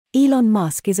Elon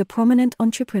Musk is a prominent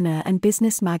entrepreneur and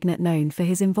business magnate known for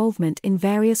his involvement in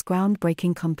various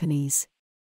groundbreaking companies.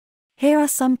 Here are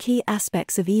some key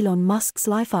aspects of Elon Musk's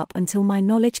life up until my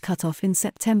knowledge cutoff in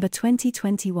September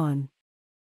 2021.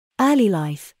 Early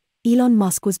life. Elon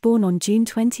Musk was born on June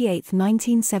 28,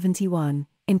 1971,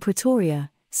 in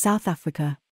Pretoria, South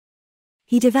Africa.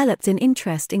 He developed an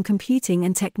interest in computing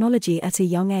and technology at a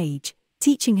young age,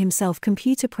 teaching himself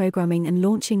computer programming and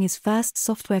launching his first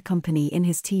software company in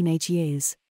his teenage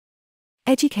years.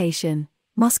 Education.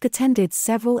 Musk attended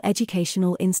several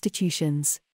educational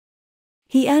institutions.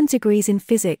 He earned degrees in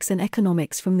physics and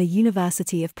economics from the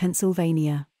University of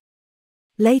Pennsylvania.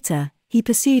 Later, he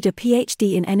pursued a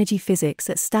PhD in energy physics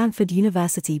at Stanford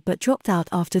University but dropped out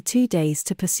after 2 days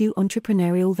to pursue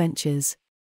entrepreneurial ventures.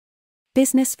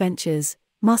 Business ventures.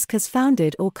 Musk has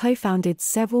founded or co-founded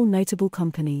several notable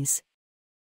companies.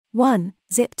 1.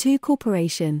 Zip2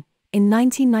 Corporation. In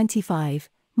 1995,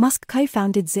 Musk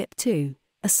co-founded Zip2,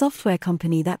 a software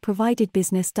company that provided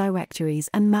business directories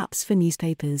and maps for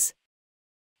newspapers.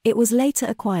 It was later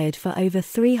acquired for over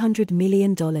 $300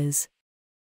 million.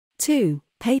 2.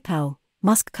 PayPal.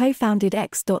 Musk co-founded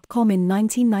X.com in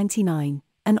 1999,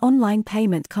 an online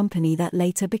payment company that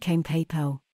later became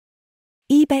PayPal.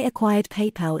 eBay acquired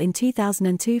PayPal in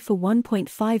 2002 for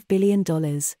 $1.5 billion.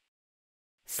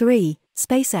 3.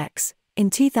 SpaceX. In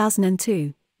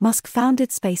 2002, Musk founded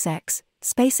SpaceX,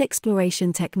 Space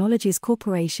Exploration Technologies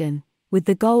Corporation, with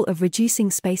the goal of reducing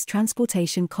space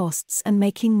transportation costs and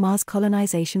making Mars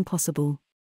colonization possible.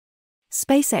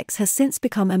 SpaceX has since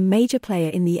become a major player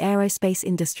in the aerospace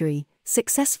industry,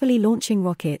 successfully launching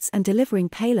rockets and delivering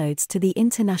payloads to the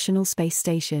International Space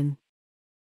Station.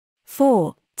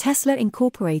 4. Tesla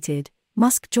Incorporated.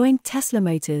 Musk joined Tesla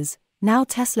Motors, now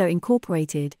Tesla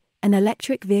Incorporated, an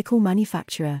electric vehicle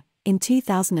manufacturer, in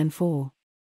 2004.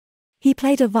 He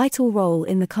played a vital role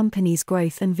in the company's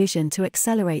growth and vision to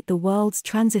accelerate the world's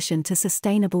transition to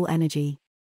sustainable energy.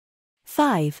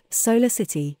 5.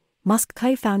 SolarCity. Musk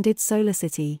co-founded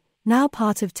SolarCity, now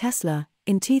part of Tesla,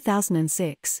 in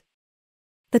 2006.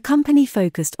 The company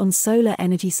focused on solar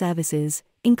energy services,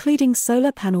 including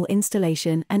solar panel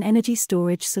installation and energy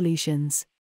storage solutions.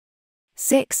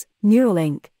 6.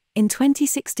 Neuralink. In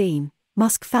 2016,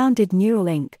 Musk founded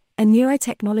Neuralink, a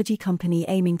neurotechnology company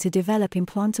aiming to develop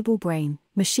implantable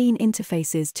brain-machine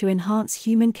interfaces to enhance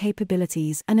human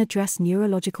capabilities and address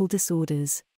neurological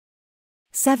disorders.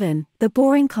 7. The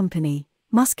Boring Company.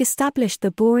 Musk established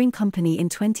the Boring Company in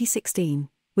 2016,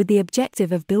 with the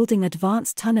objective of building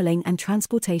advanced tunneling and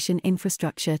transportation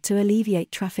infrastructure to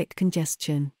alleviate traffic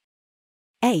congestion.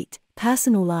 8.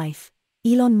 Personal life.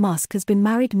 Elon Musk has been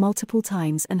married multiple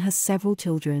times and has several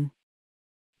children.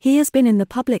 He has been in the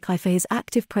public eye for his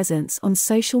active presence on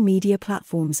social media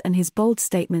platforms and his bold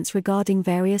statements regarding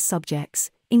various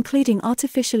subjects, including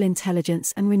artificial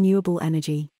intelligence and renewable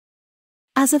energy.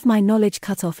 As of my knowledge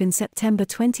cutoff in September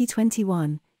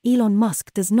 2021, Elon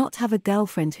Musk does not have a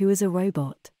girlfriend who is a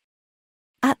robot.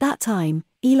 At that time,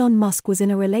 Elon Musk was in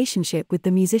a relationship with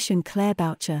the musician Claire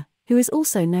Boucher, who is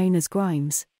also known as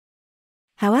Grimes.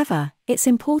 However, it's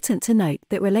important to note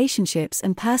that relationships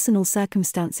and personal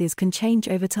circumstances can change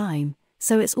over time,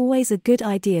 so it's always a good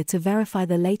idea to verify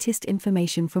the latest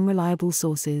information from reliable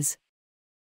sources.